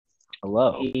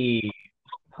Hello. Hey,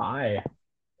 hi.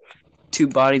 Two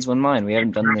bodies, one mind. We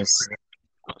haven't done this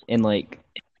in I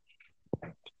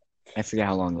forget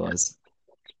how long it was.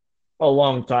 A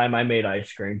long time I made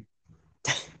ice cream.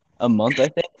 A month, I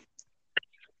think.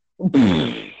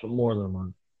 More than a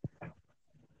month.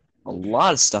 A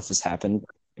lot of stuff has happened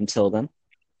until then.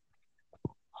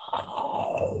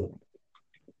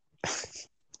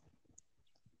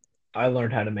 I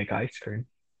learned how to make ice cream.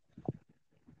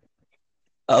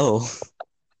 Oh,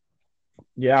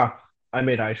 Yeah, I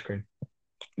made ice cream.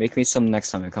 make me some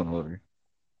next time I come over.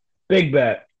 Big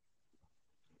bet.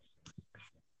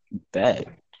 Bet.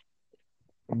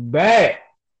 Bet.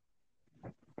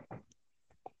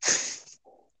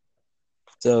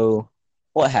 So,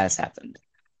 what has happened?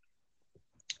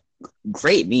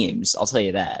 Great memes, I'll tell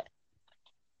you that.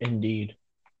 Indeed.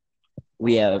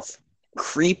 We have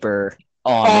Creeper.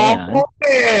 Oh man. Oh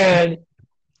man.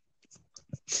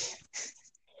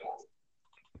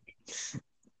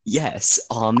 Yes.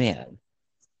 Oh man.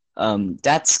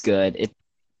 That's good.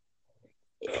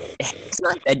 It's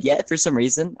not dead yet for some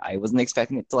reason. I wasn't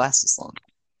expecting it to last this long.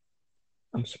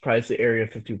 I'm surprised the Area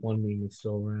 51 meme is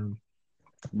still around.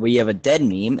 We have a dead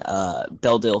meme,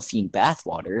 Belle Delphine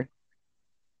bathwater.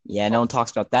 Yeah, no one talks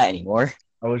about that anymore.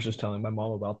 I was just telling my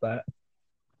mom about that.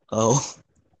 Oh,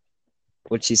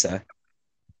 what'd she say?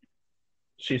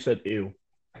 She said, ew.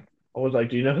 I was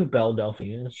like, do you know who Belle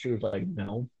Delphine is? She was like,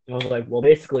 no. I was like, well,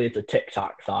 basically, it's a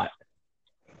TikTok thought.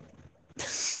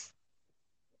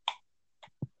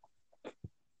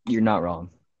 You're not wrong.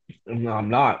 No, I'm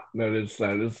not. That is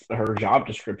her job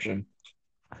description.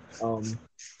 Um,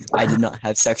 I did not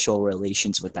have sexual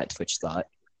relations with that Twitch thought.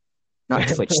 Not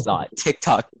Twitch thought,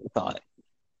 TikTok thought.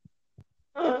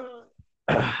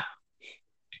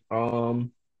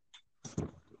 um,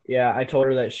 yeah, I told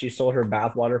her that she sold her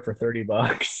bathwater for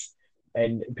 $30,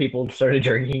 and people started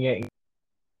drinking it.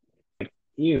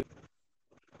 Ew.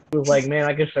 It was like, man,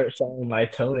 I could start selling my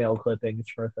toenail clippings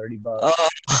for $30. Oh,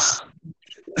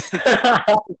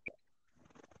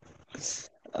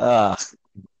 uh,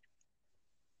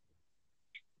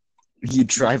 you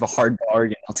drive a hard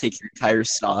bargain. I'll take your entire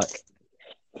stock.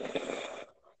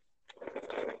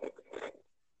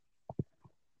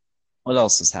 What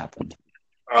else has happened?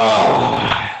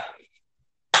 Yeah.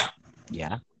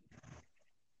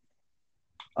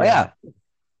 Oh Yeah,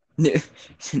 yeah.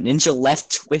 Ninja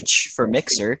left Twitch for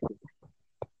Mixer.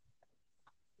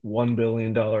 $1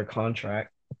 billion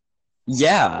contract.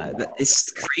 Yeah,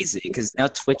 it's crazy because now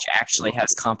Twitch actually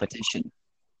has competition.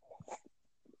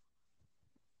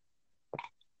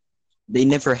 They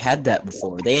never had that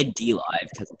before. They had D Live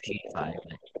because of PewDiePie,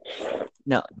 but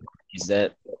no, is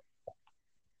that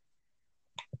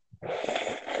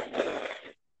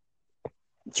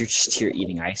you're just here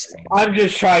eating ice cream. I'm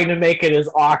just trying to make it as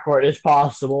awkward as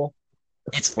possible.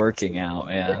 It's working out,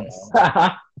 man.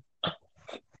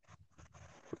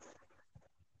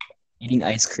 Eating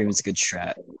ice cream is a good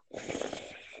strat.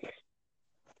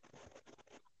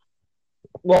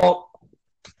 Well,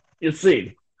 you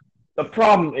see, the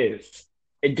problem is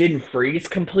it didn't freeze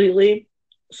completely,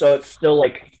 so it's still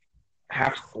like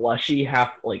half slushy,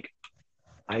 half like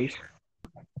ice.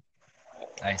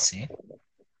 I see.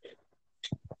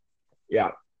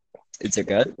 Yeah. Is it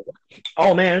good?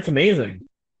 Oh man, it's amazing.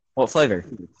 What flavor?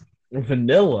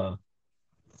 Vanilla.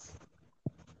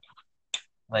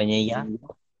 Vanilla.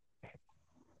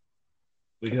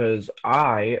 Because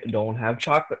I don't have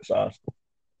chocolate sauce.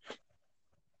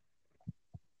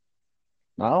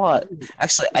 Not a lot.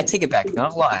 Actually, I take it back.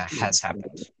 Not a lot has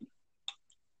happened.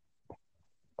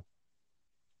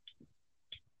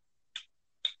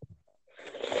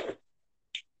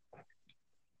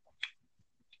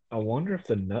 I wonder if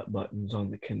the nut button's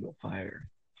on the Kindle Fire.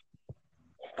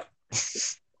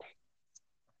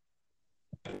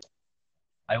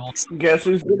 I will. Guess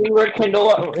who's getting their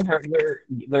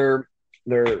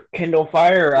Kindle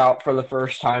Fire out for the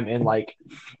first time in like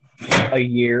a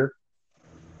year?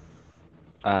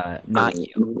 Not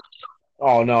you.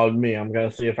 Oh no, me. I'm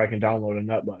gonna see if I can download a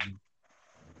nut button.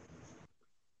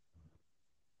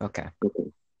 Okay.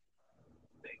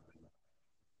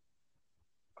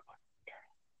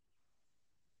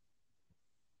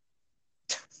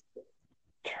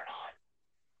 Turn on.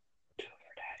 Do it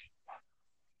for daddy.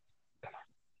 Come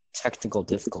Technical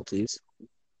difficulties.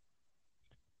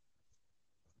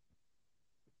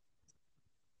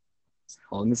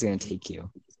 How long is it gonna take you?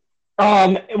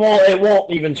 on. Well, it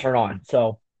won't even turn on.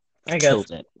 So, I guess.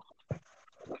 Killed it.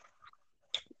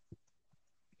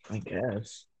 I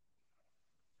guess.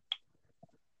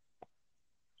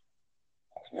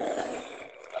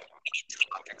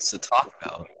 Topics to talk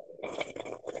about.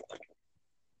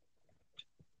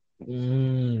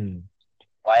 Mm.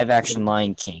 Live action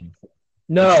Lion King. What'd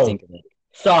you No, think of it?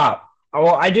 stop.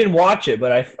 Well, I did watch it,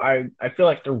 but I feel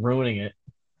like they're ruining it.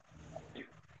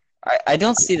 I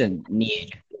don't see the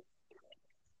need.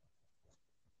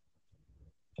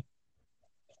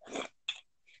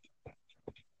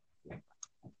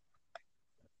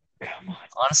 Come on.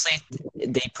 Honestly,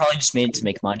 they probably just made it to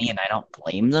make money, and I don't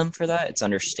blame them for that. It's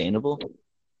understandable,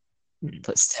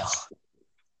 but still.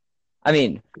 I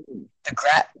mean, I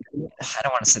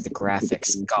don't want to say the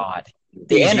graphics. God,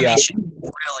 the CGI. animation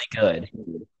really good.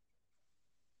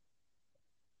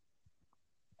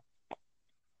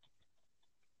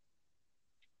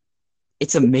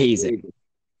 It's amazing.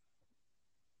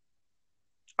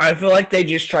 I feel like they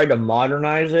just tried to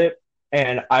modernize it,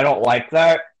 and I don't like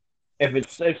that.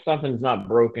 If something's not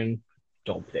broken,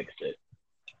 don't fix it.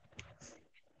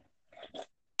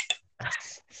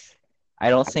 I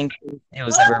don't think it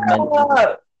was ever meant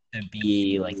to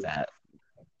be like that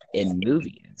in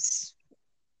movies.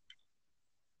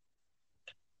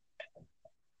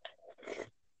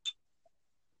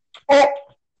 Oh,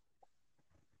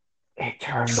 it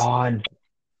turned on.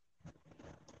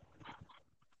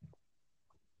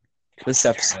 This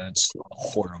episode's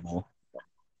horrible.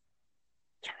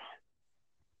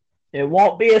 It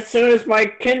won't be as soon as my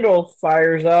Kindle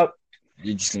fires up.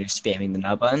 You're just gonna be spamming the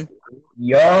nut button.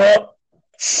 Yup.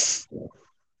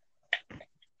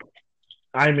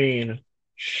 I mean,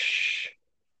 shh.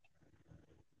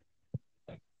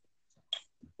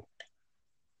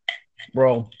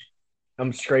 Bro,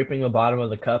 I'm scraping the bottom of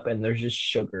the cup and there's just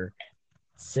sugar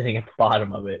sitting at the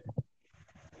bottom of it.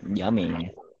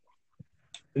 Yummy.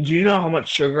 Do you know how much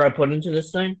sugar I put into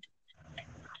this thing?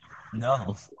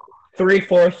 No.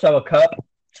 3/4 of a cup.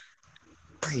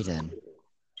 Brayden.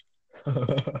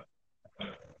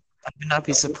 I would not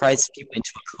be surprised if you went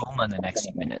into a coma in the next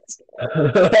few minutes.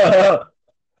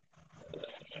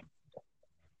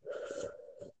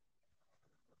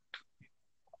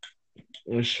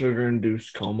 A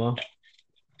sugar-induced coma.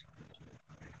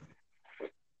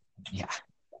 Yeah.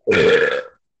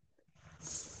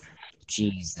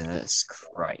 Jesus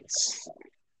Christ.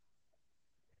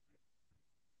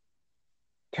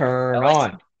 Turn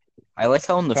on. I like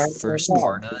how in the Turn first on.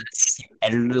 part of this, you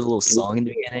edited a little song in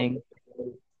the beginning.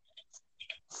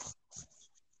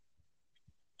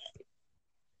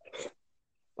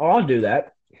 Oh, I'll do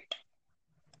that.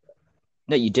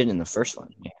 No, you did in the first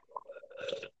one. Yeah.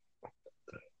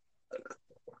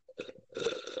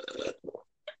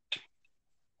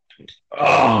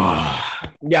 Oh,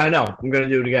 yeah, I know. I'm gonna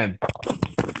do it again.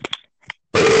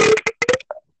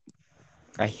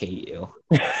 I hate you.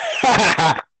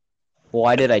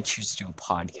 Why did I choose to do a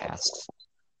podcast?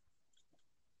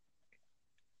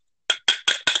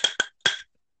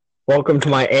 Welcome to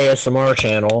my ASMR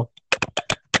channel.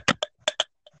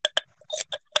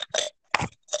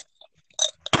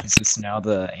 Is this now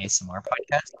the ASMR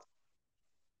podcast?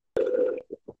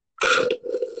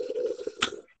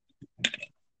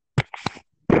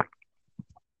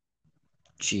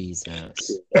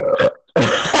 Jesus.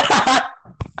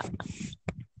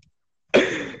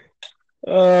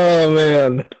 Oh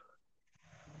man.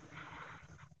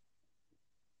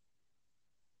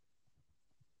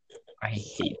 I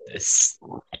hate this.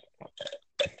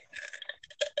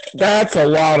 That's a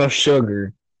lot of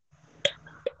sugar.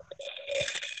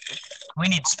 We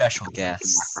need special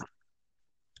guests.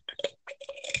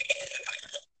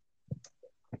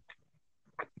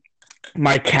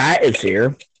 My cat is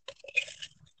here.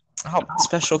 Oh,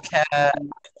 special cat.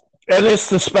 And it's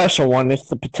the special one. It's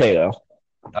the potato.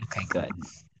 Okay, good.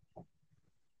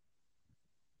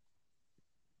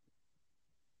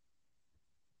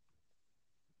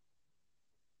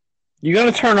 You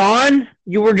gonna turn on?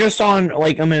 You were just on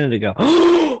like a minute ago.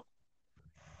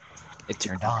 It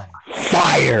turned on.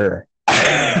 Fire!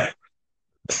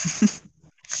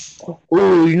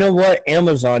 Ooh, you know what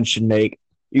Amazon should make?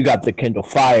 You got the Kindle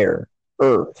Fire,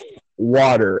 Earth,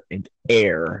 Water, and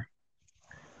Air.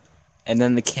 And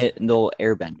then the Kindle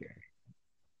Airbender.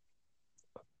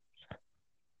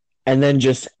 And then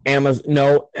just Amazon.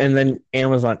 No, and then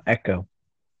Amazon Echo.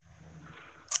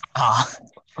 Ah.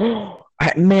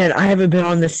 Man, I haven't been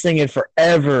on this thing in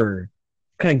forever.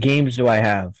 What kind of games do I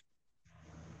have?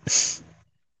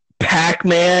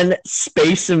 Pac-Man,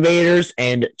 Space Invaders,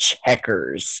 and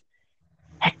Checkers.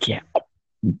 Heck yeah.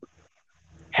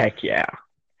 Heck yeah.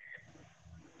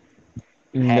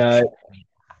 No.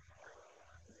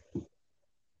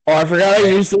 Oh, I forgot I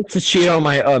used it to cheat on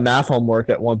my math homework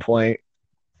at one point.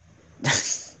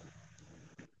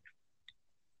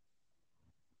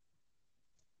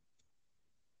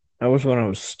 That was when I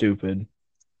was stupid.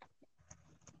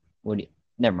 What do you...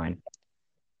 Never mind.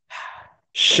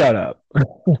 Shut up. I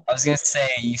was gonna say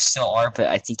you still are, but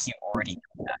I think you already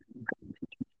know that.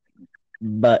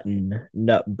 Button.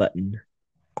 Nut button.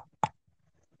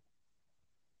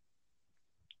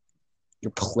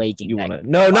 You're plaguing You that. wanna?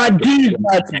 No, not these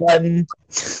nuts button.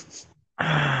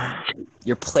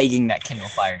 You're plaguing that Kindle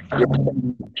Fire.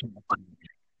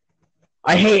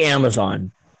 I hate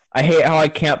Amazon. I hate how I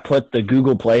can't put the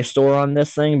Google Play Store on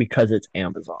this thing because it's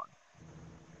Amazon.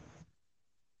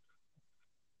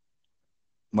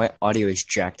 My audio is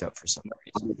jacked up for some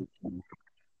reason.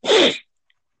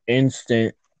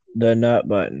 Instant, the nut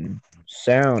button.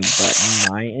 Sound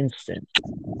button, my instant.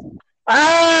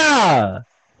 Ah!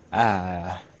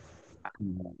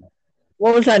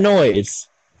 What was that noise?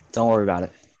 Don't worry about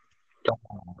it.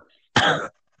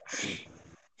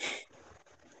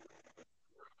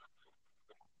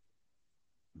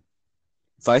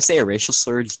 If I say a racial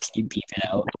slur, can you beep it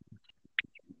out?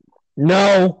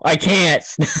 No, I can't.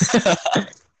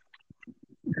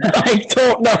 I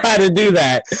don't know how to do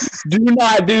that. Do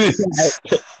not do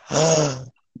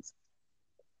that.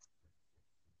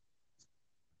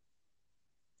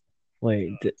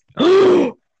 Wait.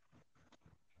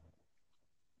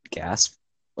 Gasp.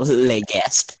 Like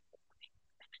gasp.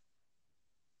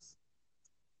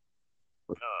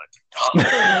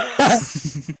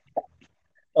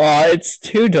 Oh, it's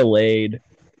too delayed.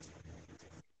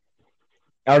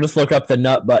 I'll just look up the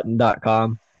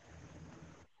nutbutton.com.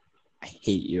 I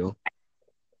hate you.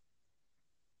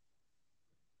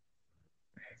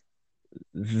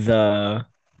 The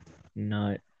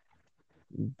nut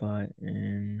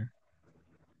button.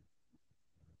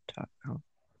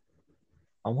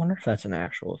 I wonder if that's an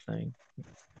actual thing.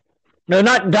 No,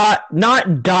 not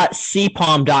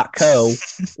cpom.co.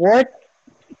 What?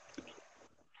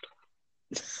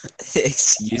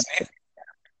 Excuse me?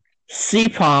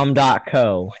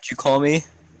 cpom.co. What'd you call me?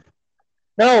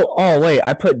 No, oh wait,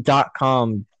 I put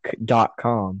 .com.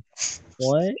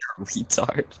 What?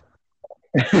 Retard.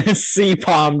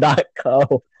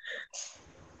 cpom.co.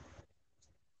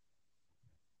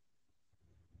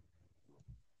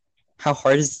 How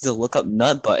hard is it to look up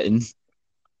nut button?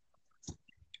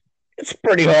 It's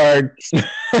pretty hard.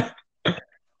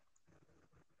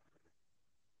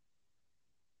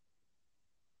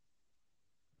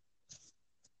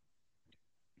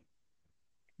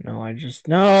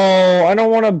 No, I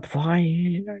don't want to buy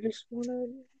it. I just want to.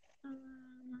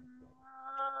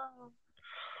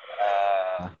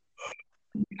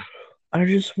 I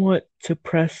just want to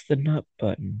press the nut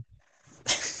button.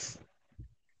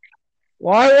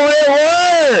 Why won't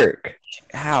it work?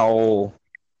 How?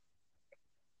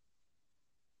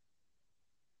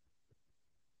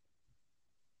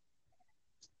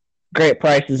 Great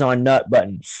prices on nut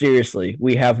button. Seriously,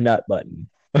 we have nut button.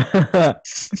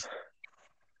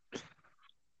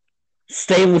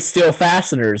 Stainless steel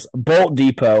fasteners, Bolt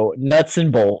Depot, nuts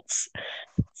and bolts.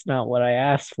 It's not what I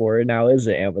asked for. Now is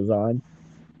it, Amazon?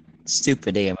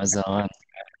 Stupid Amazon.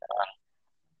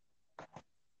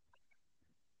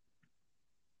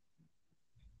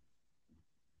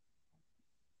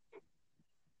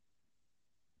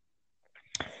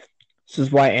 This is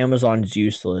why Amazon's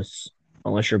useless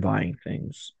unless you're buying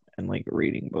things and like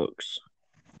reading books.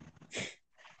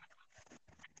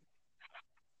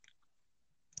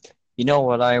 You know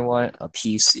what I want? A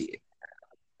PC.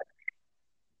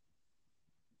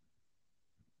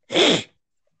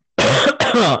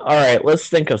 All right, let's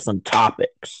think of some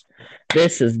topics.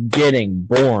 This is getting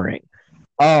boring.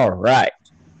 All right.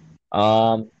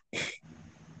 Yeah,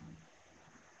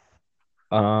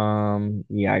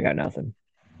 I got nothing.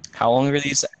 How long are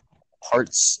these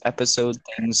parts episode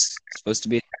things supposed to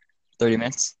be? 30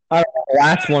 minutes? The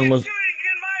last one was.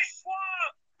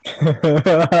 Go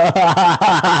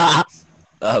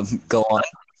on.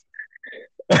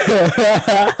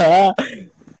 What are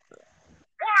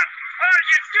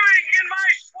you doing in my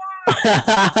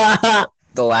swamp?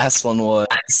 The last one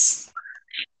was.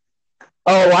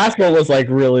 Oh, the last one was like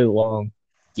really long.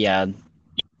 Yeah.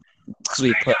 Because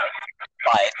we put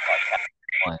 5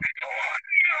 podcasts on.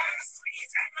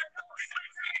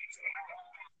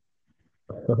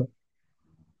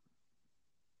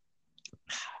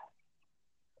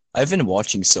 I've been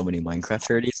watching so many Minecraft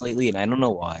parodies lately, and I don't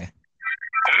know why.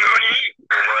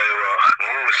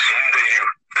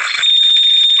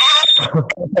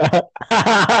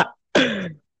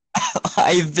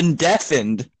 I've been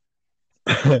deafened.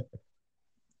 That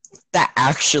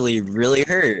actually really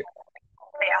hurt.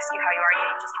 They ask you how you are, you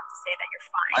just have to say that you're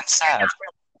fine. I'm sad.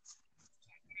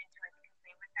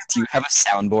 Do you have a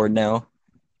soundboard now?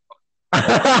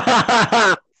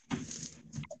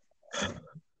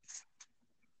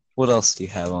 What else do you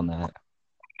have on that?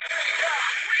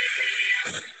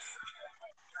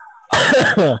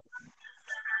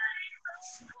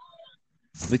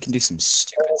 We can do some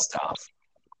stupid stuff.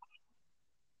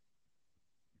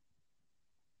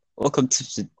 Welcome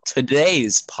to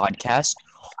today's podcast,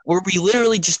 where we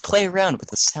literally just play around with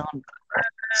the sound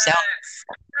crap.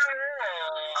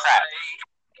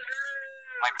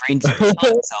 My brain's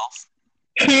killing itself.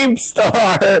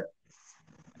 Keemstar.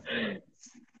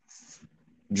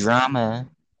 Drama.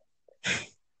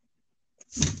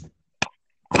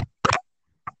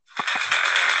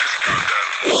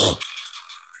 What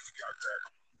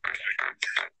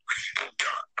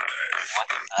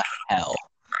the hell?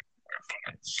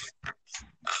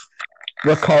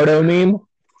 Ricardo meme.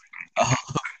 Oh,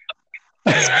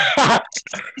 it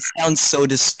sounds so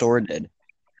distorted.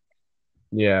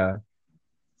 Yeah.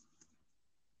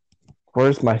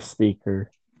 Where's my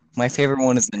speaker? My favorite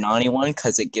one is the Nani one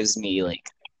because it gives me, like,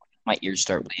 my ears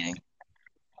start bleeding.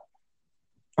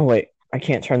 Oh, wait. I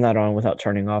can't turn that on without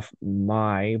turning off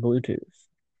my Bluetooth.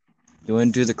 You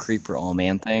want to do the creeper all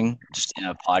man thing? Just in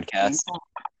a podcast?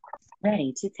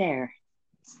 Ready to pair.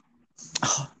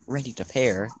 Oh, ready to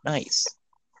pair. Nice.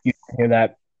 You didn't hear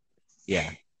that?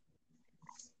 Yeah.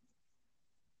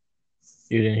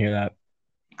 You didn't hear that?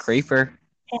 Creeper.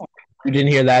 You didn't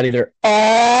hear that either.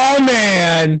 Oh,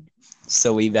 man!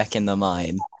 So we back in the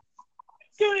mine.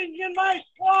 Doing in my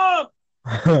swamp.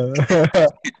 I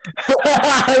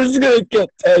was going to get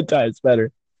 10 times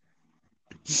better.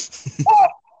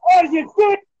 What are you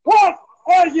doing? What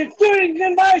are you doing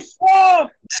in my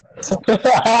swamp?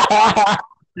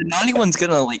 The Nani one's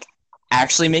gonna, like,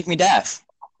 actually make me deaf.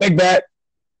 Big bet.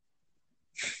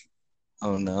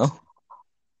 Oh no.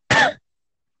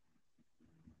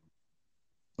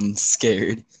 I'm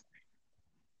scared.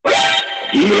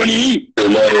 何お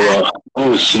前は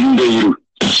もう死んでいる。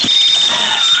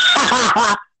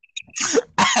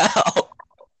Ow.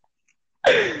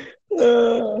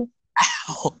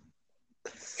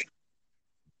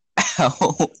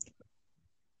 Ow.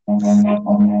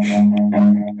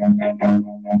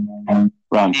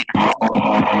 Run.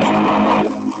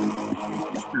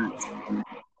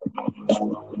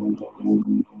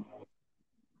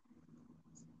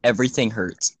 Everything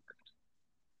hurts.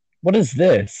 What is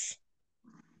this?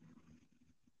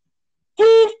 Do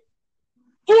it!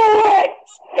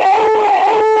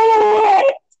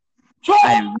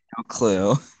 I have no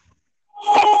clue.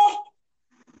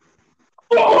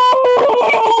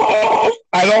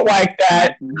 I don't like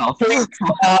that. No. What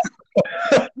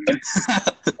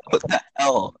the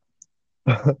hell?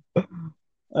 I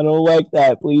don't like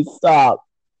that. Please stop.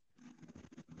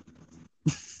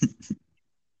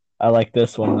 I like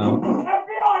this one though.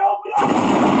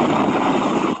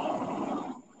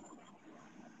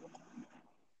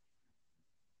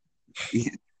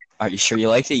 Are you sure you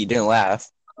liked it? You didn't laugh.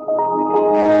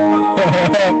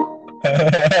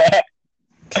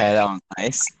 Okay, that one's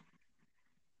nice.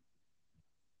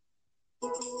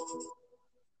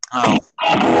 Oh.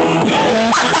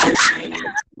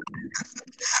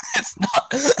 It's not.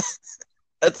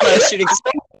 That's not a shooting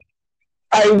star.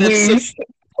 I That's wish.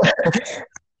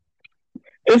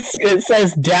 It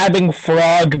says dabbing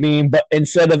frog meme, but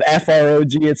instead of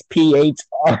FROG, it's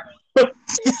PHR.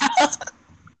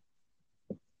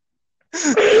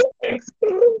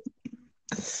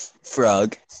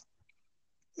 Frog.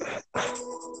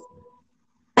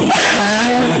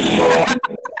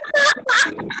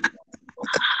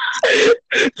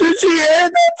 Did you hear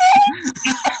that?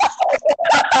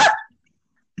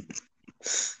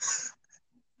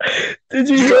 Did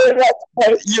you hear that?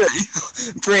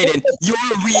 Brayden, your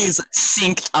wheeze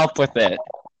synced up with it.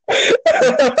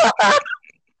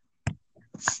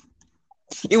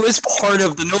 It was part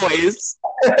of the noise.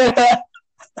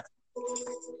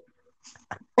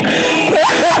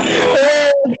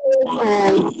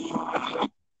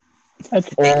 That's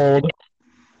old.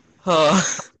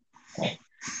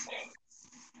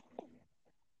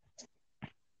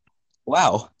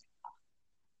 Wow.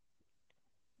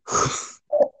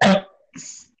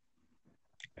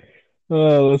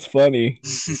 Oh, that's funny.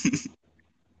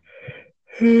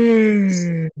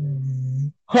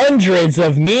 Hundreds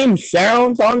of meme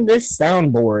sounds on this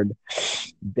soundboard.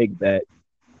 Big bet.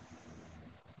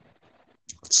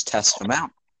 Let's test them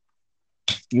out.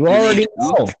 You already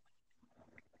know.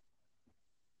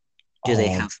 Do they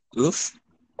have oof?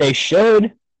 They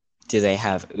should. Do they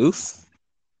have oof?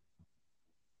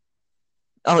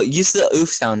 Oh, use the oof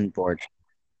soundboard.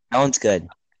 That one's good.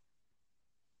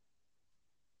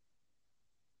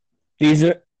 These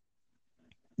are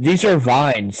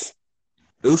vines.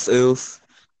 Oof oof.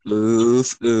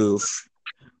 Oof oof.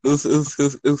 Oof oof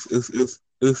oof oof oof oof.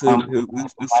 Oof oof oof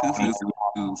oof oof oof oof.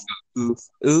 oof, oof,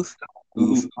 oof,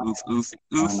 oof, oof, oof,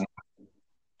 oof.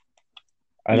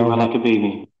 I You don't are know. like a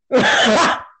baby.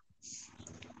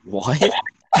 What?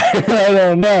 I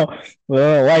don't know. But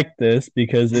I don't like this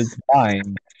because it's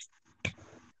mine.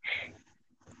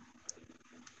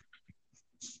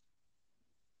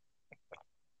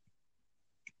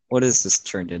 What is this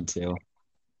turned into?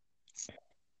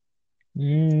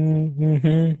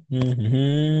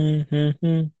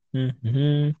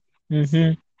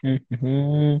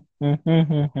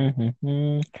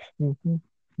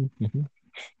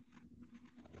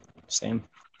 Same.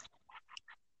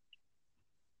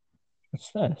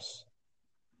 What's this?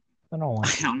 I don't want.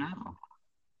 I don't know.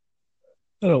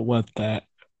 I don't want that.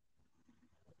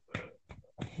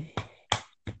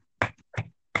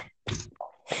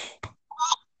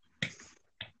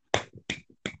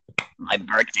 My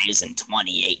birthday's in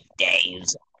 28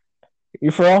 days.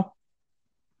 You for real?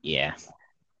 Yeah.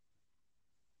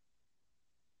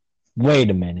 Wait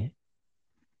a minute.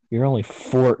 You're only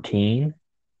 14?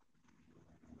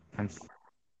 I'm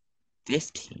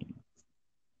 15.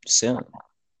 Soon.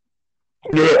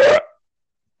 Oof,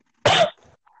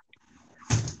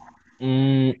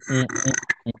 oof,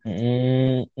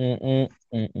 oof, oof, oof,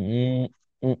 oof,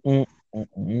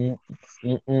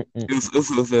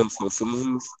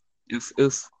 oof,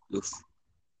 oof, oof.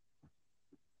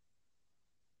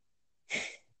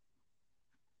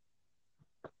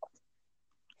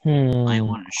 I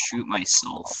want to shoot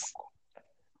myself.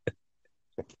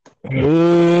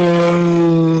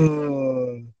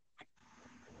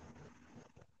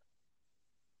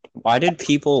 Why did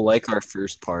people like our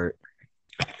first part?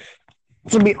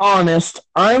 To be honest,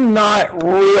 I'm not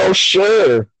real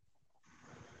sure.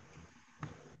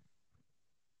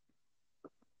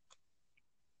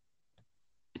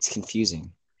 It's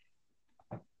confusing.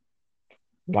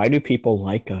 Why do people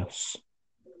like us?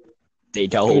 They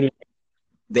don't.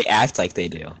 They act like they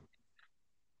do.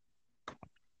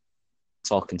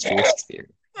 It's all conspiracy theory.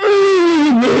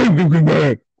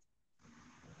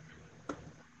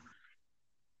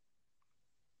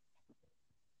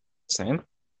 Same?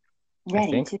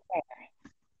 Ready think. to tear.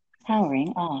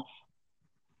 Powering off.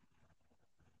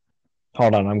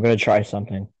 Hold on, I'm gonna try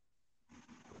something.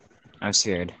 I'm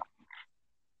scared.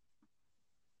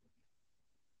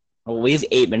 Well, we have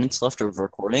 8 minutes left of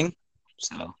recording,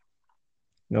 so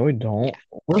No, we don't.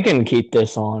 We can keep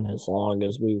this on as long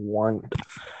as we want.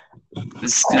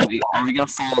 this is gonna be. Are we gonna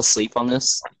fall asleep on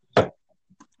this?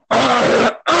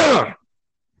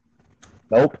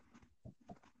 Nope.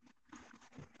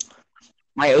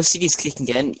 My OCD's kicking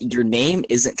in. Your name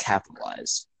isn't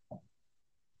capitalized.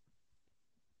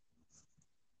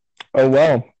 Oh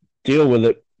well, deal with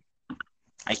it.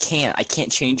 I can't. I can't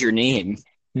change your name.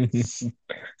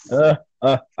 uh.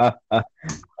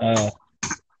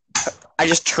 I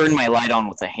just turned my light on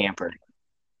with a hamper.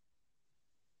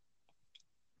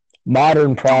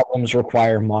 Modern problems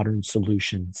require modern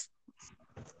solutions.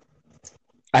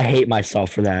 I hate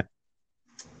myself for that.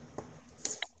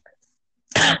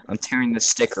 I'm tearing the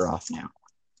sticker off now.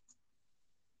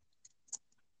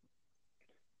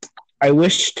 I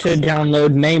wish to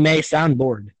download May May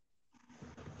soundboard.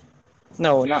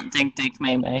 No, not Think Think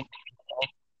May May.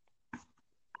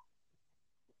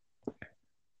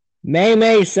 May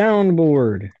May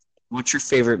soundboard. What's your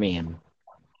favorite meme?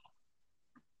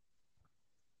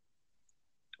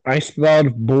 I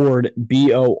spelled board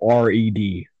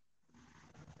B-O-R-E-D.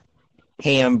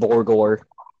 Hamburger.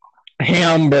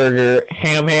 Hamburger.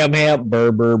 Ham,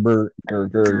 burger.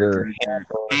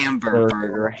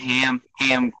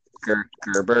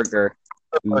 Hamburger.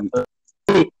 Hamburger.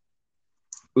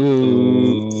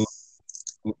 Ooh.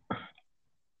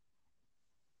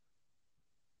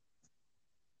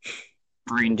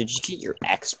 Breen, did you get your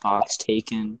Xbox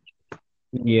taken?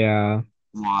 Yeah.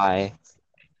 Why?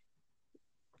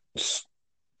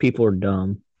 People are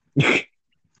dumb. I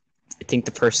think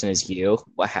the person is you.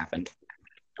 What happened?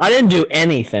 I didn't do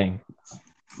anything.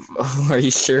 Are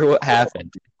you sure what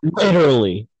happened?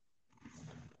 Literally.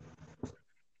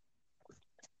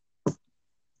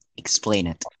 Explain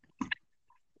it.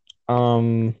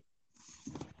 No.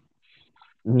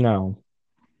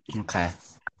 Okay.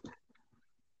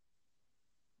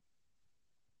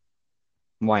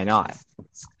 Why not?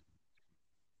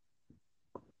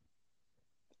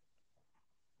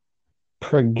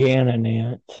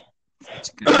 Pregananant. That's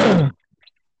a good question.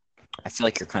 I feel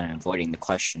like you're kind of avoiding the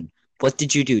question. What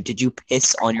did you do? Did you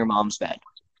piss on your mom's bed?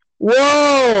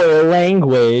 Whoa!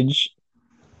 Language.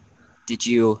 Did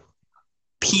you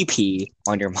pee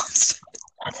on your mom's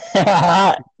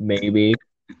bed? Maybe.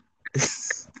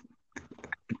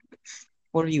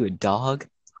 What are you, a dog?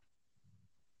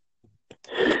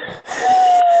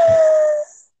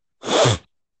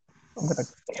 I'm gonna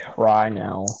cry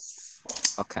now.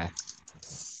 Okay.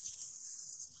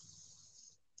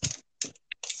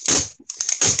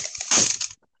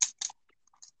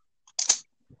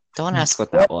 Don't ask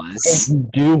what that What was. are you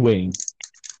doing?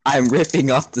 I'm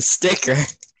ripping off the sticker.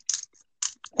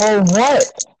 For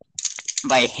what?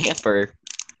 My hamper. It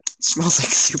smells like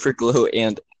super glue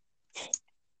and...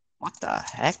 What the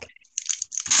heck?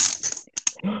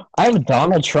 I have a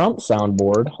Donald Trump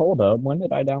soundboard. Hold up. When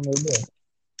did I download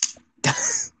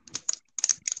this?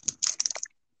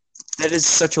 That is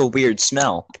such a weird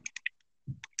smell.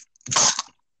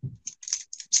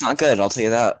 It's not good, I'll tell you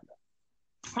that.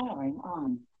 Powering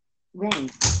on. Ready.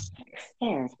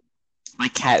 Paired. My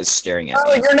cat is staring at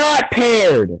Oh, me. you're not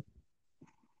paired.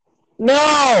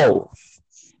 No.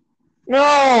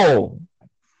 No.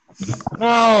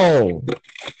 No.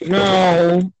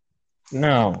 No.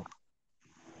 No.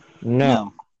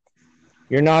 No.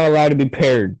 You're not allowed to be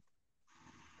paired.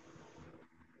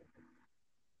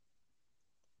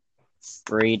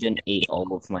 Braden ate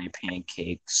all of my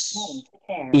pancakes.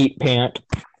 Ready. Paired. Eat pant.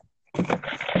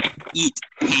 Eat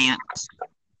pants.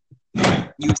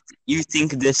 You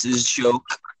think this is joke?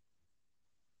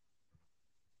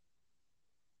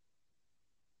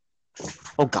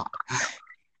 Oh god.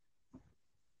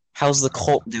 How's the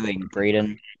cult doing,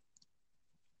 Braden?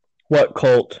 What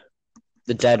cult?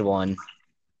 The dead one.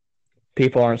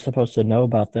 People aren't supposed to know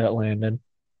about that, Landon.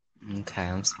 Okay,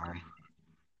 I'm sorry.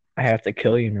 I have to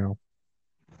kill you now.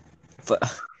 But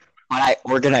I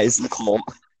organized the cult.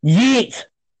 Yeet!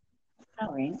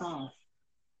 Powering off.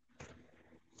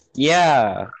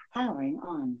 Yeah. Powering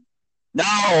on.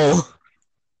 No!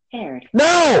 Paired.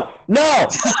 No! No!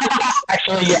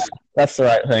 Actually, yeah, that's the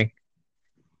right thing.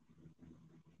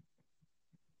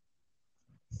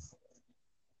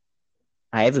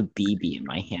 I have a BB in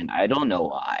my hand. I don't know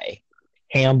why.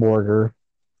 Hamburger.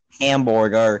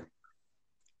 Hamburger.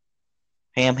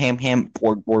 Ham,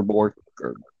 borg, gur,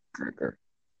 gur.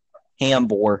 Ham,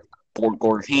 borg,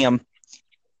 ham,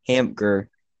 hamburger,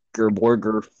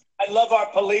 burger. I love our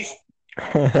police.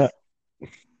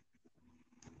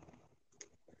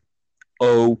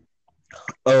 Oh.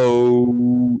 I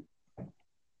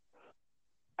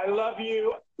love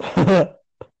you. And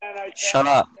I Shut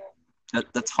up.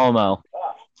 That's homo.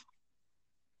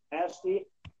 Nasty.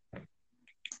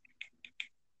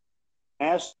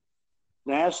 Nasty.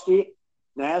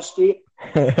 Nasty.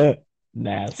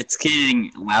 Nasty. It's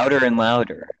getting louder and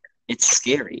louder. It's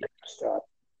scary. Stop.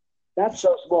 That's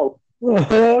so small.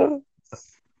 The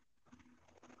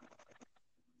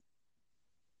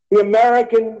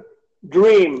American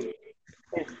dream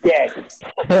is dead.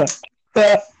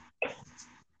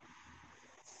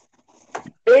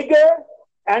 Bigger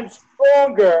and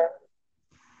stronger.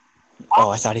 Oh,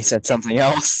 I thought he said something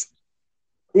else.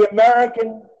 The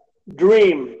American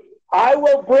dream. I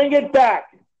will bring it back.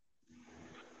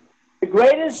 The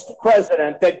greatest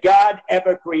president that God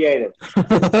ever created.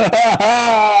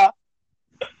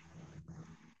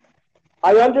 I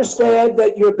understand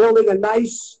that you're building a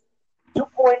nice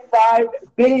 $2.5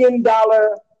 billion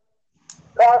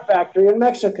car factory in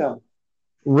Mexico.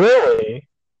 Really?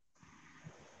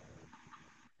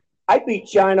 I beat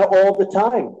China all the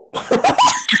time.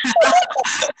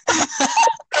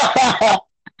 I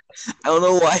don't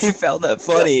know why he found that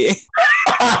funny.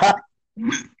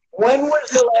 When was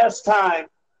the last time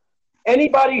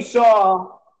anybody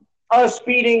saw us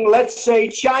beating, let's say,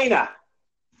 China?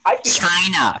 I beat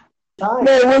China. time.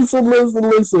 No,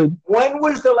 listen. When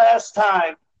was the last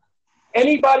time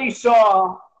anybody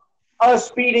saw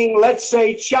us beating, let's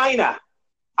say, China?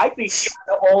 I beat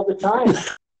China all the time.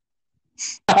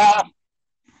 All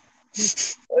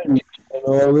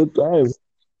the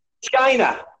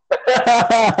China.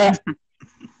 time.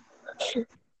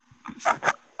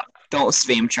 Don't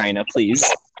spam China, please.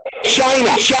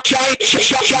 China.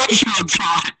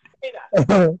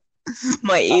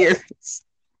 My ears.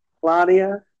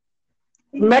 Claudia.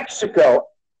 Mexico.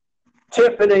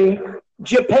 Tiffany.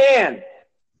 Japan.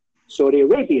 Saudi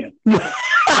Arabia.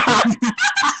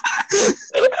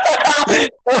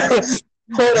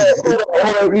 Hold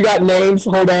on. You got names?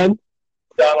 Hold on.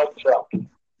 Donald Trump.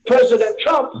 President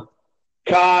Trump.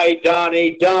 Kai,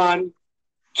 Donnie, Don.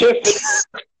 Tiffany.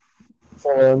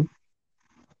 Hold on.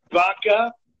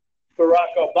 Ivanka.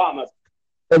 Barack Obama.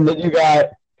 And then you got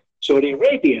Saudi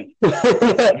Arabia.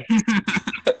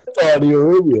 Saudi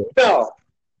Arabia. No.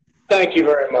 Thank you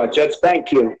very much.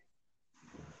 Thank you.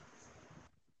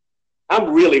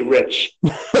 I'm really rich.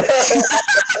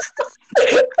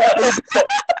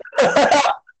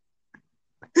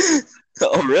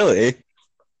 Oh, really?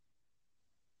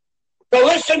 So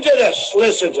listen to this.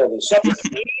 Listen to this. So we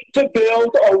need to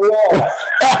build a wall.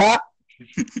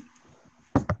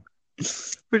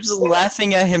 We're just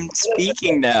laughing at him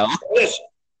speaking now. Listen.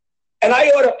 And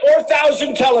I order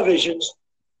 4,000 televisions.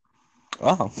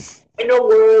 Oh. I know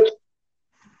words.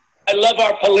 I love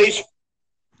our police.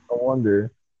 I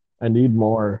wonder. I need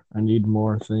more. I need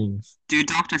more things. Dude,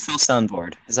 Dr. Phil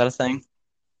soundboard. Is that a thing?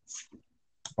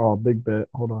 Oh, big bet.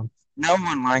 Hold on. No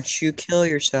one likes you. Kill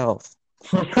yourself.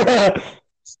 Oh.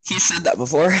 He said that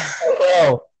before.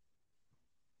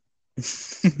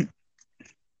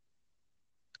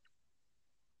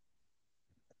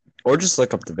 Or just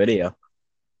look up the video.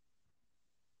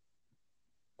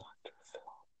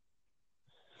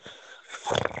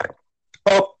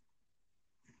 Oh.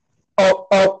 Oh,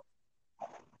 oh.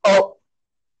 Oh.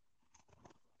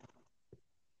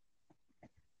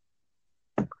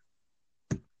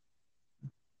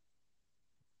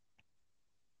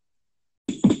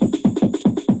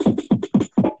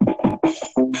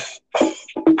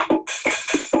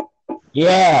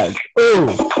 Yeah. Ooh.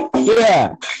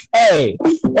 Yeah. Hey.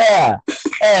 Yeah.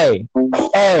 Hey.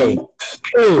 Hey.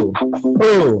 Ooh.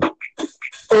 Ooh.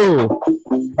 Ooh.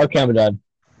 Okay, I'm done.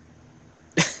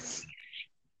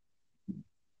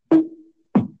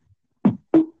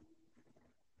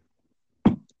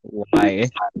 Why?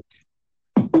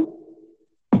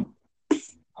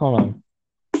 Hold on.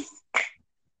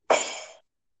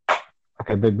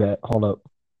 Okay, big bet. Hold up.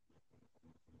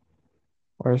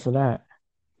 Where's it at?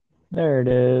 There it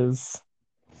is.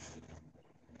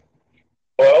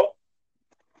 Well,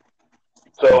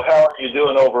 so how are you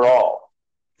doing overall?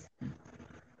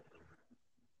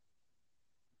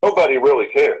 Nobody really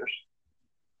cares.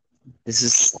 This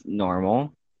is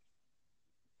normal.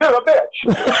 You're a bitch.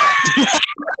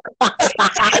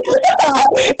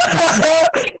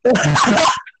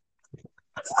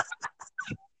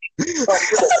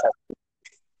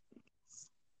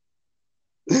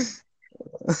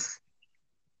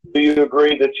 Do you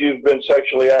agree that you've been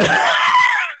sexually active?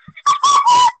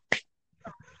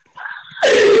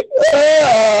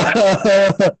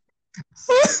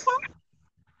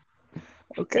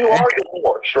 Okay. You are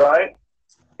divorced, right?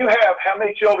 You have how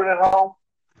many children at home?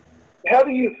 How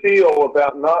do you feel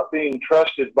about not being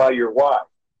trusted by your wife?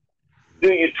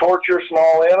 Do you torture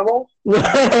small animals?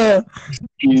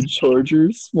 You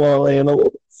torture small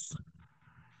animals.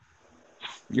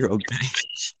 You're a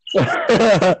bitch.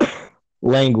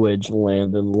 Language,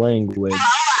 Landon, language.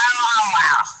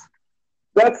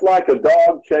 That's like a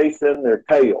dog chasing their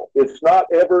tail. It's not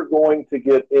ever going to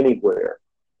get anywhere.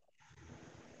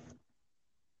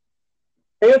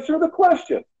 Answer the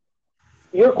question.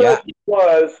 Your question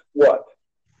was what?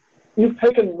 You've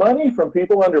taken money from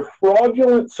people under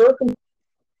fraudulent circumstances.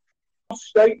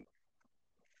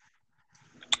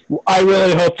 I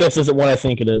really hope this isn't what I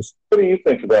think it is. What do you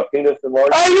think about penis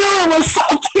enlargement? I knew it was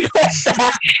something like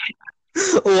that.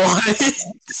 What?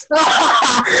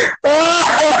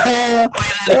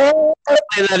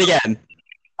 Play that again.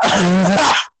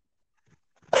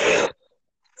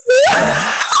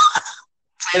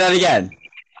 Say that again.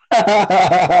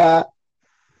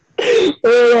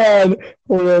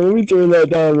 Hold on, let me turn that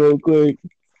down real quick.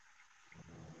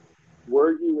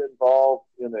 Were you involved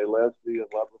in a lesbian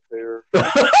love affair?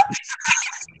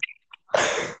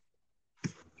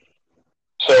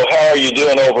 So how are you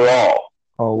doing overall?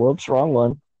 Oh, whoops, wrong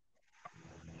one.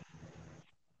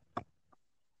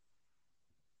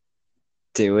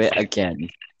 Do it again.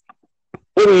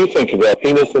 What do you think about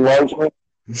penis enlargement?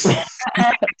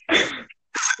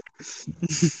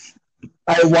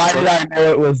 Why did I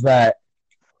know it was that?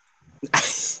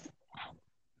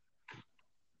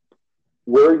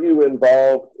 Were you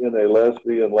involved in a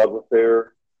lesbian love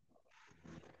affair?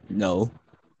 No.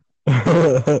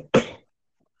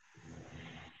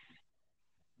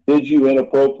 Did you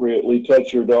inappropriately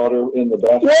touch your daughter in the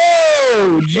bathroom?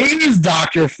 Whoa! Jeez,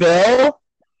 Dr. Phil!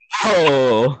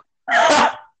 Oh.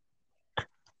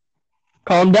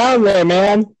 Calm down there,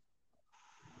 man.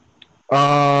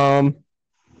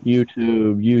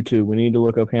 YouTube. We need to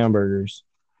look up hamburgers.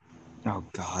 Oh,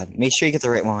 God. Make sure you get the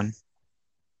right one.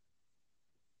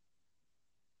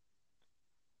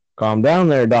 Calm down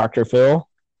there, Dr. Phil.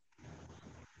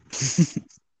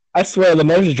 I swear, the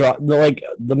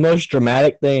most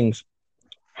dramatic things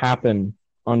happen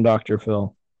on Dr.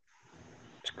 Phil.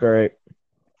 It's great.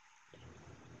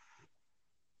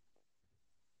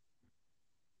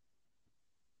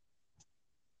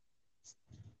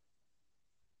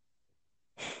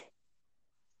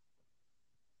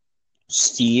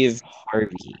 Steve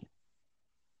Harvey.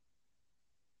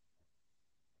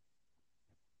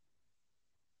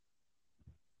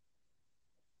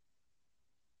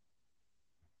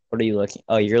 What are you looking?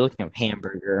 Oh, you're looking at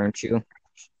hamburger, aren't you?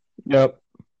 Yep.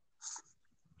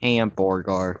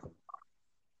 Hamburger.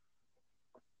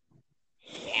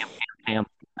 Hamburger.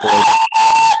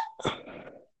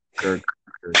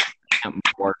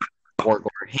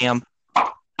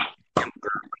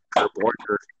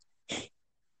 Hamburger.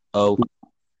 Oh.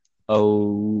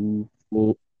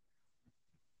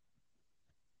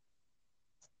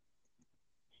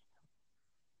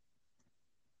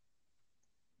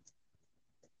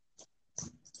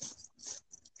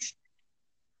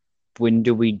 When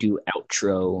do we do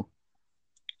outro?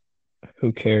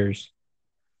 Who cares?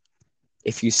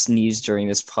 If you sneeze during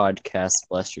this podcast,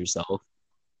 bless yourself.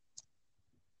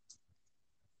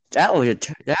 That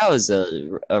was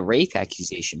a rape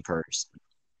accusation person.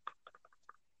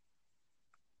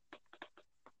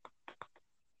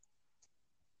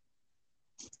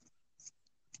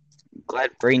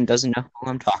 Glad Brain doesn't know who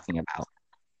I'm talking about.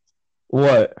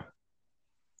 What?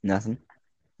 Nothing.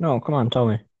 No, come on, tell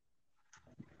me.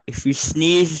 If you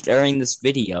sneeze during this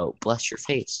video, bless your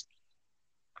face.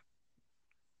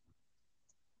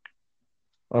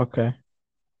 Okay.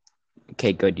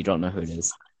 Okay, good. You don't know who it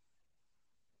is.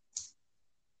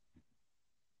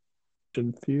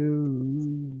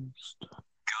 Confused.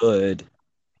 Good.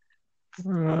 It's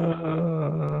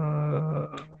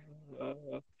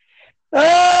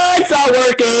not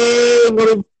working.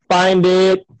 Let me find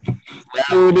it.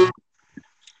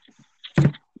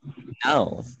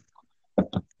 No.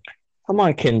 Come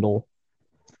on, Kindle.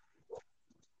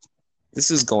 This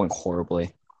is going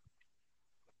horribly.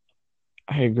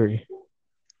 I agree.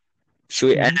 Should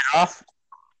we end it off?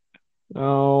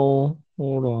 No,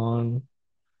 hold on.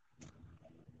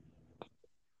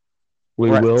 We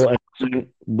Right. will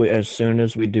as soon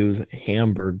as we do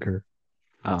hamburger.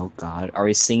 Oh, God. Are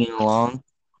we singing along?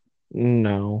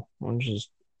 No, I'm just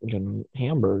gonna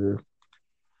hamburger.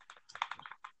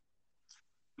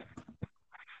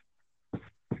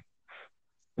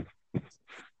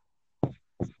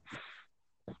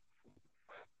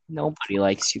 Nobody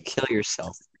likes you. Kill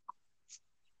yourself.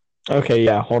 Okay,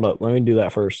 yeah, hold up. Let me do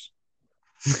that first.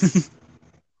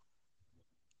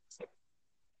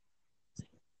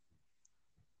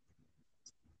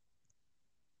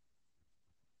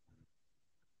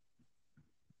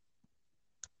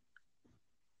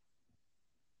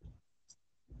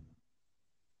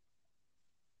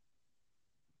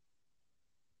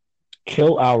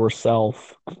 Kill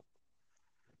ourself.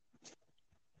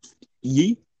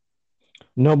 Yee.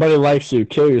 Nobody likes you.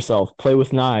 Kill yourself. Play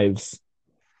with knives.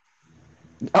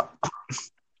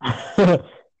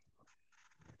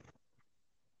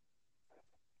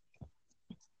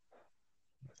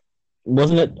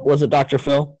 Was it Dr.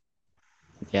 Phil?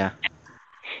 Yeah.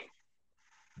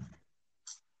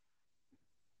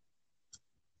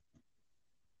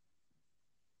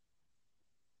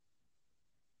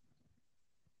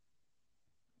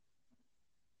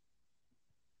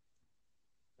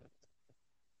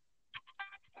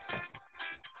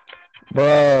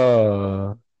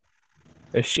 Bruh.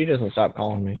 If she doesn't stop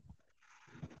calling me.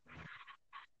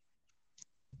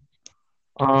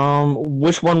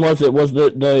 Which one was it? Was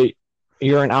the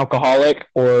you're an alcoholic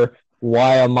or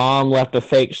why a mom left a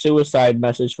fake suicide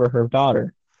message for her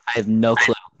daughter? I have no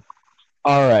clue.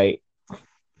 All right.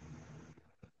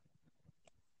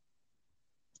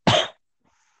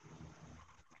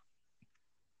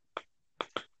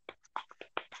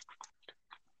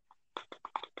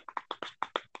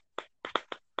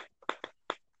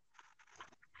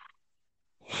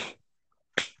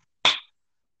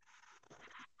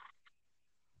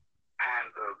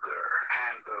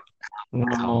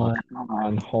 No,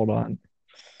 hold on.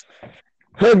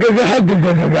 Let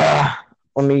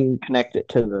me connect it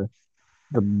to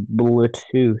the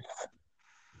Bluetooth.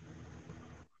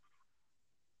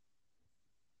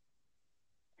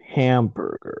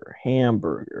 Hamburger,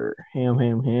 hamburger.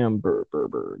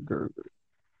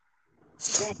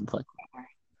 What?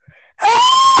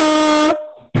 Ah!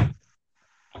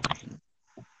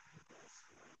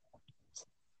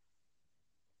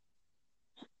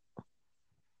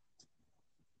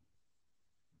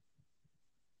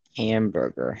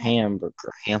 Hamburger. Ham, burger,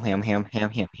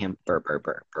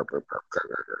 burger,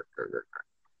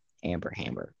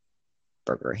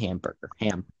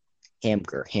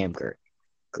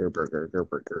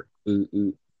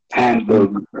 ooh.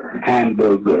 Hamburger.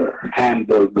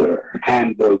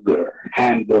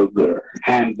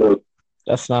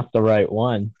 That's not the right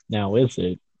one, now is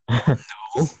it? No.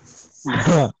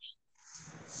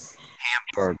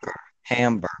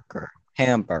 Hamburger.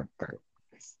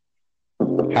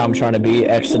 How I'm trying to be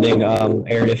exiting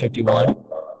Area 51.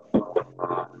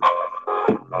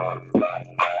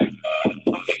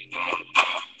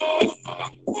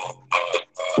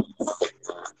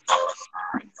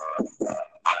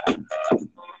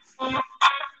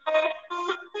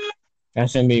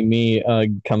 That's gonna be me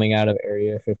coming out of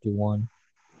Area 51.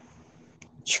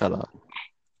 Shut up.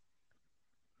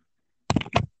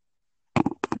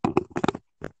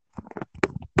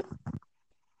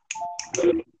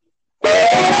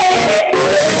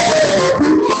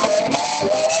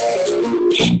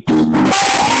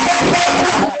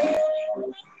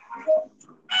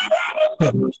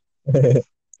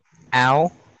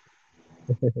 Ow.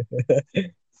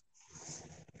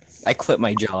 I quit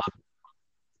my job.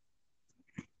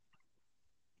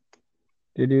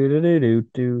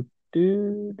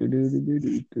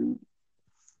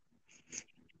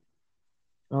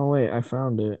 Oh wait, I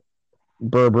found it.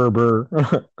 Burr burr burr.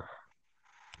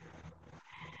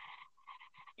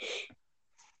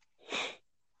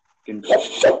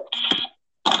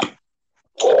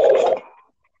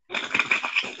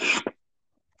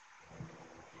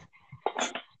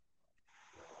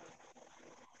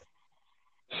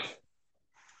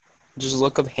 Just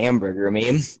look up hamburger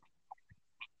meme.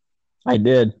 I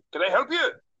did. Can I help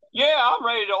you? Yeah, I'm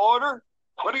ready to order.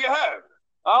 What do you have?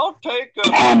 I'll take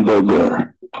a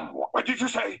hamburger, What did you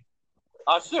say?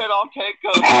 I said I'll take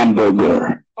a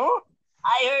hamburger, Huh?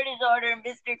 I heard his order,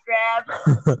 Mr. Krabs.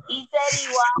 He said he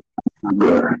wants.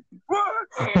 hamburger, What?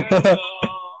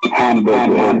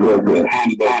 hamburger,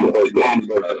 hamburger,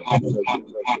 hamburger.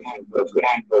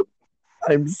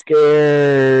 I'm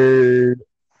scared.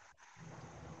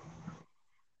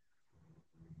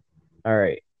 All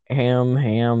right.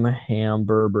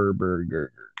 Hamburger,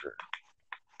 burger.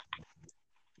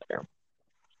 There.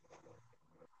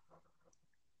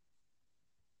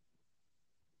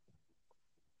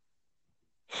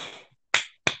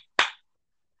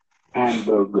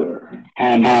 Hamburger,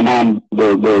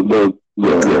 hamburger,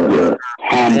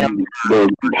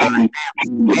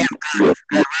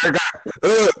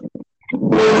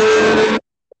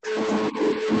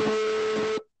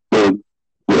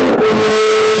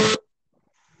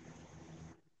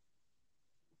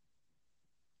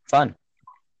 Fun.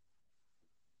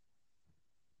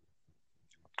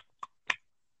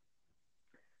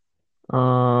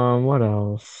 What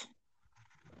else?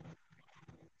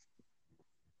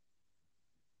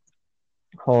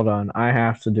 Hold on, I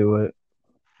have to do it.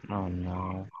 Oh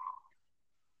no.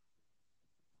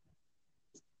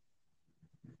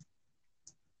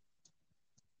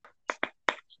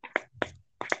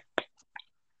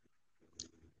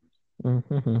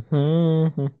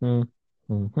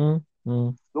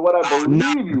 So what I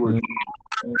believe you were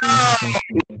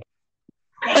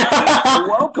You're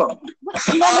welcome.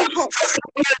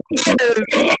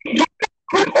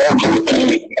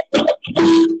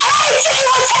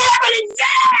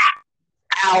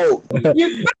 Ow!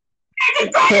 You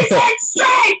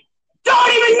straight!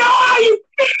 Don't even know how you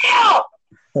feel!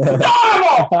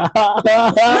 Horrible!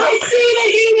 I see the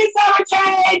humans have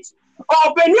changed!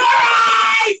 Open your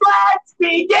eyes! Let's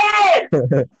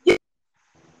begin!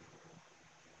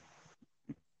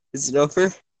 Is it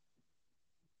over?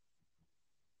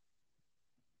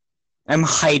 I'm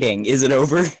hiding. Is it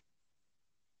over?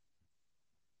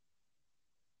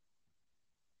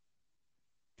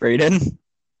 Brayden?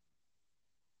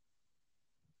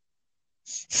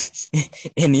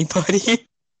 Anybody?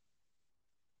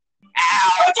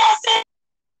 Ow!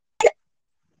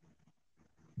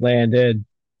 Landed.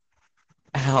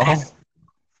 Ow.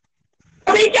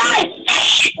 We got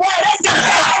well, that's the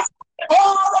best!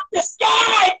 All up the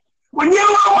sky! When you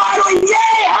were waddling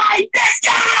yay high this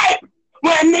guy!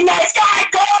 When the nice guy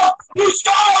called, you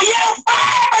stole you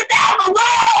fire down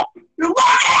below! You look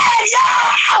at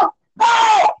yo!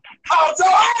 Oh! Also,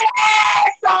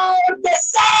 I am the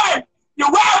sun!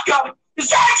 You're welcome! The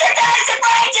sunshine doesn't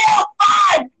bring you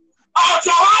on!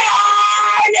 Also, I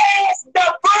harness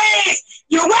the breeze!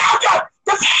 You're welcome!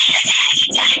 The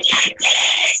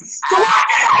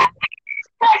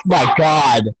My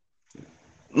God.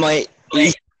 My...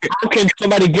 How can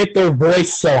somebody get their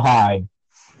voice so high?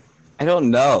 I don't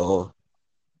know.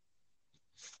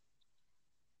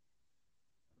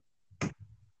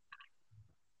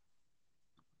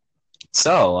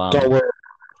 So,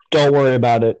 Don't worry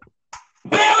about it.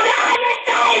 Build on the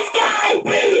sky sky!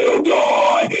 Build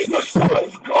on the sky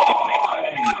sky!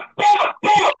 Build on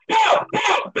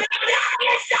the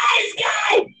sky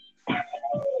sky!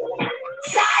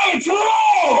 Science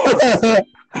rules!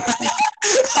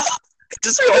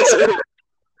 just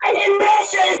An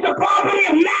invention is the property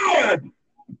of matter!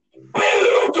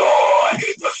 Build on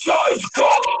the sky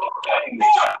sky!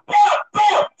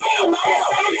 Build!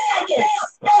 Minus 7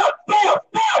 seconds!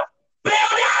 Build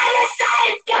on the sky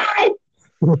sky!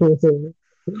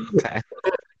 okay.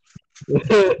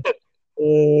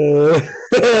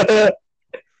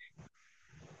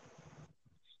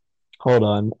 Hold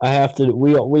on. I have to.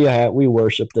 We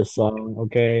worship this song.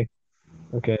 Okay.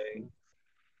 Okay.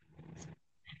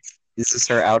 Is this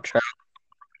our outro?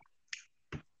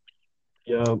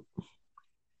 Yep.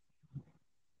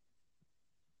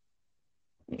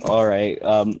 All right.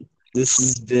 This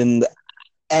has been the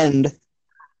end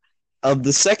of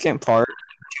the second part of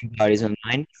Two Bodies and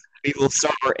Mind. We will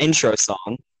start our intro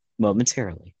song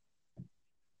momentarily.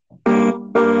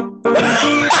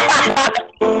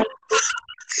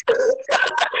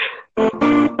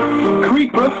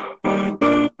 Creeper.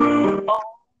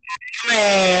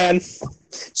 Man,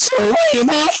 so lame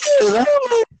after that.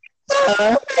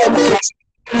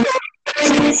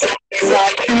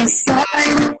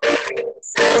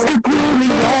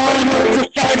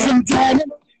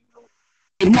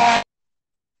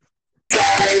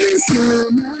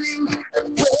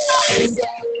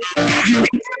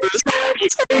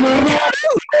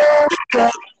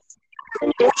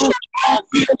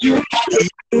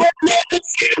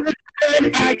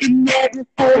 I can never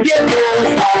forget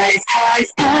those eyes.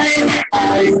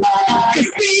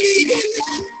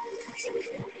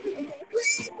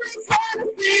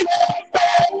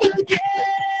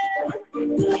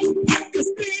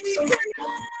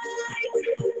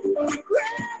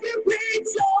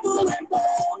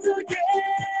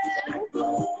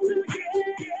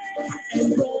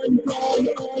 And run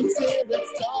until the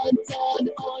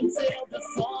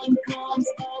sun comes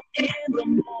up in the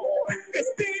morning. 'Cause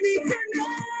baby,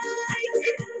 tonight,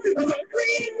 the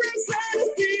green brings out a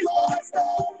steam lost,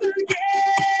 don't forget.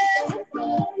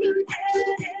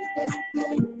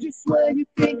 Just when you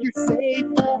think you're safe,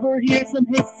 overhear some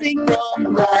hissing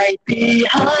from right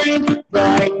behind.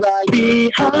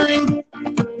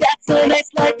 That's a nice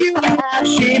life you have,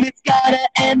 shame it's gotta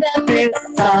end at this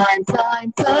time.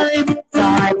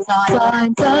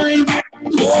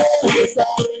 Yeah,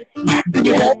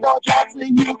 your head all drops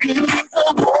and you can lose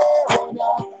a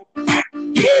whole.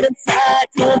 Get inside,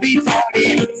 don't be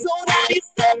tardy. So now you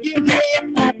stuck your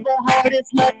name at the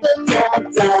hardest, let the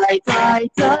dog die.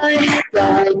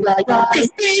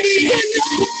 'Cause baby,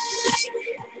 tonight,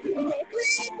 the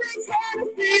green brings out a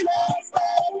steam lost,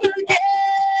 don't forget.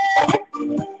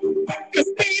 'Cause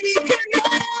baby,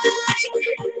 tonight,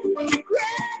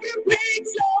 grab your big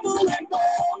shovel and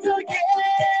bolt again.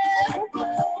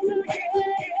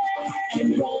 And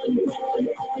run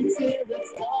until the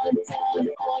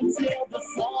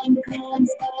sun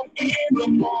comes up in the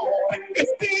morning.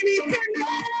 'Cause baby,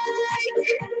 tonight,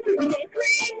 the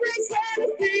green brings out a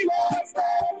steam lost,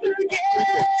 don't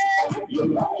forget. You're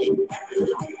right.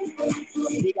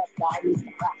 We got diamonds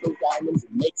and crack those diamonds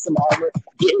and make some armor.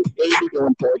 Get it, baby,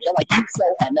 going forge. I like you so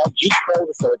MLG Pro,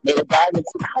 the sword made of diamonds.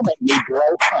 So come at me,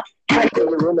 bro. Right in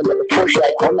your room and let the push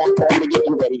light on that phone to get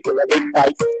you ready for a big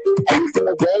fight. Every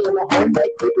single day in the home,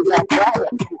 like creepers out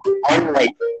crying.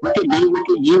 Alright, look at me, look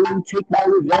at you. Take my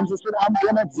revenge, that's what I'm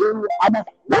gonna do. I'ma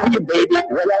love you, baby.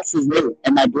 What else is new?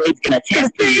 And my blade's gonna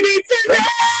test you. Baby,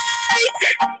 tonight,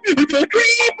 the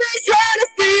creepers trying to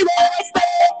steal us,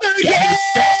 don't forget.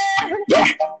 Yeah,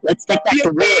 let's take back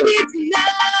the world.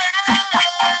 Tonight,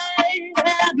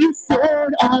 have you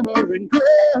sword, armor, and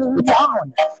gold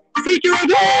on? Seek your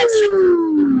revenge.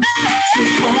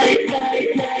 Like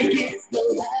it's the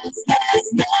last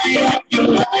night of your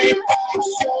life. I'll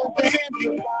show them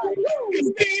your life. 'Cause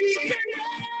baby,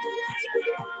 tonight,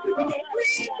 the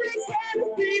creepers have to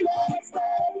be lost,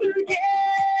 don't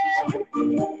forget.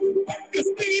 'Cause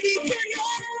baby,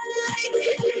 tonight,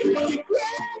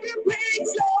 grab your big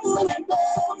shovel and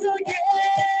bolt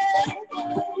again.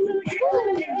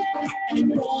 And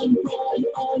run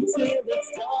until the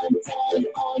sun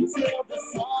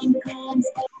comes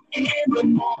up in the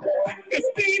morning. 'Cause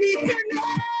baby,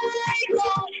 tonight,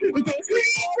 with those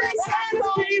creepers have to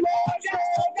be lost,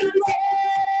 don't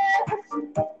forget.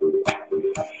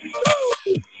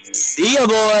 See ya,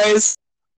 boys.